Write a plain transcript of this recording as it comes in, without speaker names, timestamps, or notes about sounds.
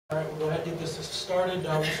All right, we'll go ahead and get this started.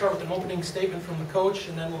 We'll start with an opening statement from the coach,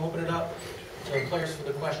 and then we'll open it up to the players for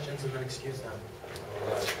the questions, and then excuse them.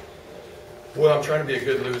 All right. Well, I'm trying to be a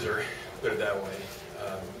good loser, put it that way.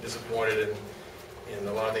 Disappointed in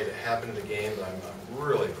a lot of things that happened in the game, but I'm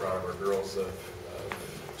really proud of our girls of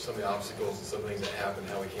some of the obstacles and some things that happened,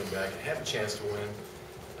 how we came back and had a chance to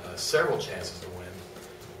win, several chances to win,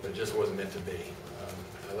 but it just wasn't meant to be.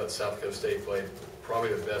 I let South Dakota State play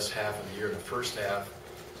probably the best half of the year in the first half.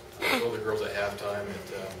 I told the girls at halftime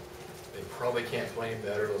that they probably can't play any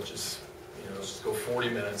better. Let's just go 40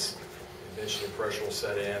 minutes. Eventually pressure will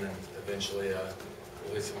set in, and eventually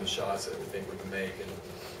we'll hit some of the shots that we think we can make. And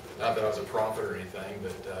not that I was a prophet or anything,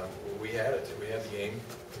 but we had it. We had the game,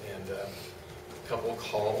 and a couple of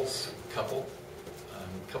calls, a couple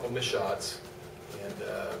missed shots, and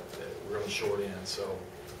we're on the short end. So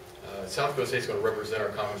South Dakota State's going to represent our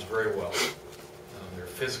conference very well. They're a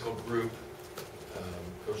physical group.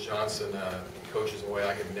 Coach Johnson coaches in a way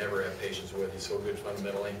I could never have patience with. He's so good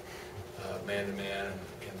fundamentally, man-to-man,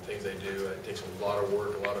 and things they do. It takes a lot of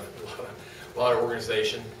work, a lot of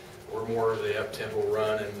organization. We're more of the up-tempo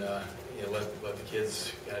run and let the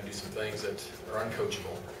kids kind of do some things that are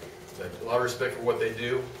uncoachable. But a lot of respect for what they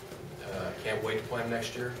do. Can't wait to play them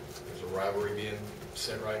next year. There's a rivalry being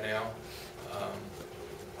sent right now.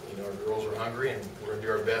 Our girls are hungry, and we're going to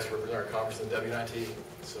do our best to represent our conference in the WNIT.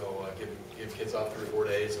 So give kids off 3 or 4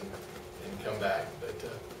 days and come back. But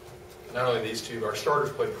not only these two, our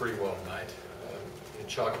starters played pretty well tonight.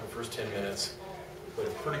 Chalk in the first 10 minutes, we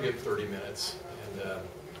played a pretty good 30 minutes, and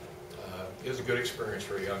it was a good experience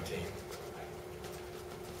for a young team.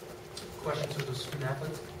 Questions for the student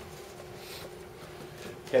athletes?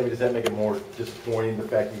 Kevi, does that make it more disappointing, the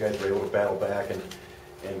fact you guys were able to battle back and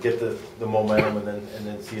get the momentum and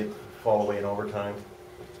then see it fall away in overtime?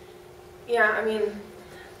 Yeah, I mean,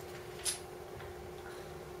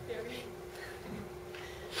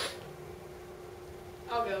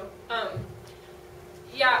 I'll go.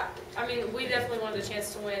 Yeah, I mean, we definitely wanted a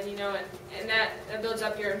chance to win, and that builds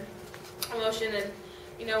up your emotion. And,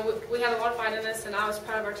 we had a lot of fight in this, and I was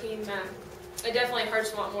proud of our team. It definitely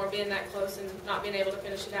hurts a lot more being that close and not being able to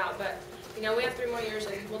finish it out. But, we have 3 more years,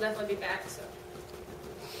 and we'll definitely be back. So.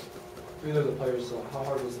 For either of the players, how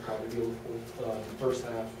hard was the crowd to deal with the first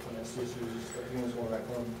half when SDSU was going back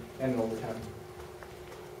home and in overtime?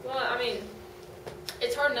 Well, I mean,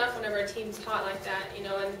 it's hard enough whenever a team's hot like that,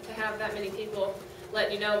 and to have that many people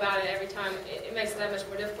letting you know about it every time, it makes it that much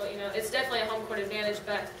more difficult. It's definitely a home court advantage,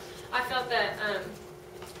 but I felt that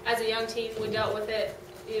as a young team, we dealt with it,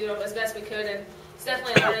 as best we could, and it's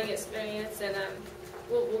definitely a learning experience, and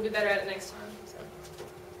we'll be better at it next time. So.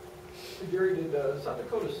 Jerry, did South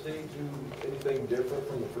Dakota State do anything different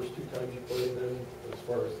from the first 2 times you played them as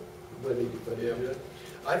far as the way they defended you?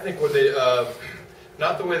 I think what they,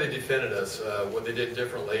 not the way they defended us, what they did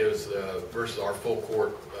differently was versus our full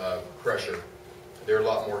court pressure. They're a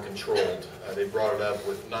lot more controlled. They brought it up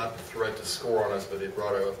with not the threat to score on us, but they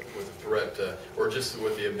brought it up with the threat to, or just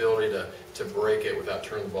with the ability to break it without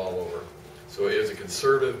turning the ball over. So it was a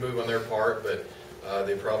conservative move on their part, but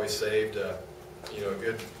they probably saved a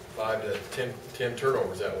good 5 to 10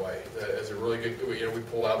 turnovers that way. As a really good, we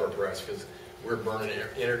pulled out our press because we're burning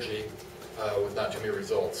energy with not too many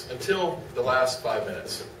results until the last 5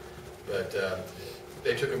 minutes. But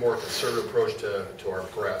they took a more conservative approach to our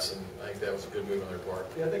press, and I think that was a good move on their part.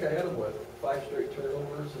 Yeah, I think I had them with 5 straight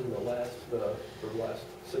turnovers in the last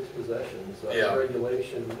 6 possessions. Yeah.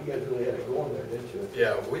 Regulation, you guys really had it going there, didn't you?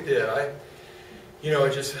 Yeah, we did.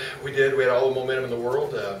 We did. We had all the momentum in the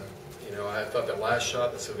world. I thought that last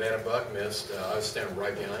shot that Savannah Buck missed, I was standing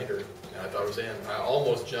right behind her, and I thought it was in. I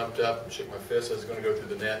almost jumped up and shook my fist. I was going to go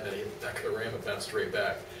through the net, and then he hit the back of the rim and bounced straight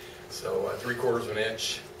back. So 3/4 of an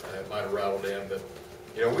inch, it might have rattled in, but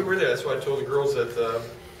we were there. That's why I told the girls that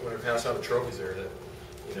when we passed out the trophies there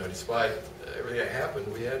that despite everything that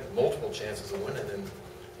happened, we had multiple chances of winning, and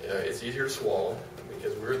it's easier to swallow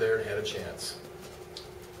because we were there and had a chance.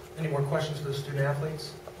 Any more questions for the student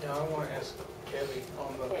athletes? Yeah, I want to ask Kevi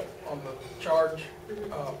on the charge.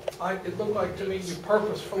 It looked like to me you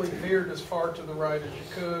purposefully veered as far to the right as you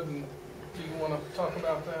could, and do you want to talk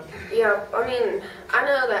about that? Yeah, I mean, I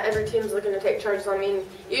know that every team's looking to take charges. I mean,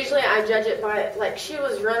 usually I judge it by, she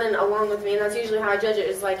was running along with me, and that's usually how I judge it,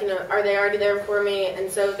 is are they already there for me? And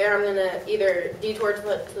so there I'm going to either detour to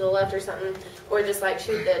the left or something, or just,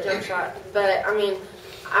 shoot the jump shot. But, I mean,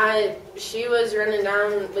 she was running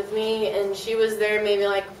down with me, and she was there maybe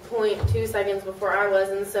 0.2 seconds before I was,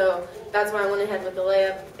 and so that's why I went ahead with the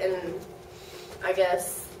layup. And I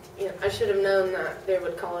guess I should have known that they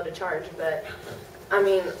would call it a charge, but I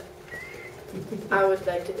mean, I would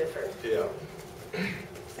beg to differ. Yeah.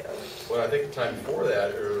 So. Well, I think the time before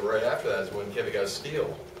that, or right after that, is when Kevi got a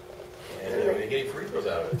steal. And we didn't get any free throws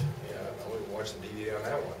out of it. Yeah, I only watched the DVD on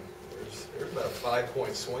that one. There's about a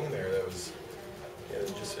 5-point swing there that was,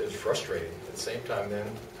 it was frustrating. At the same time then,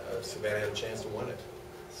 Savannah had a chance to win it.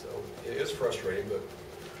 So it is frustrating, but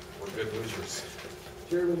we're good losers.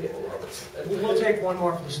 Jerry, We'll take one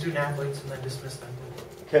more for the student athletes and then dismiss them.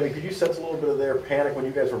 Kevin, could you sense a little bit of their panic when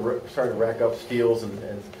you guys were starting to rack up steals,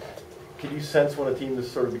 and could you sense when a team is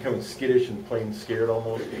sort of becoming skittish and playing scared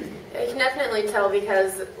almost? I can definitely tell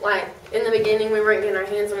because, like, in the beginning we weren't getting our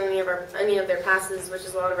hands on any of their passes, which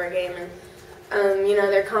is a lot of our game, and you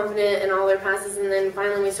know, they're confident in all their passes, and then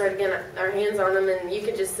finally we started getting our hands on them, and you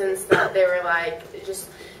could just sense that they were like just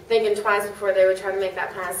thinking twice before they would try to make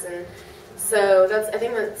that pass, and so I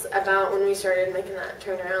think that's about when we started making that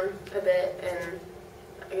turnaround a bit, and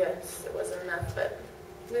I guess it wasn't enough, but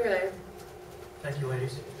we were there. Thank you,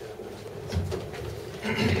 ladies.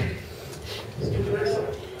 Hey,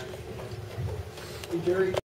 Jerry.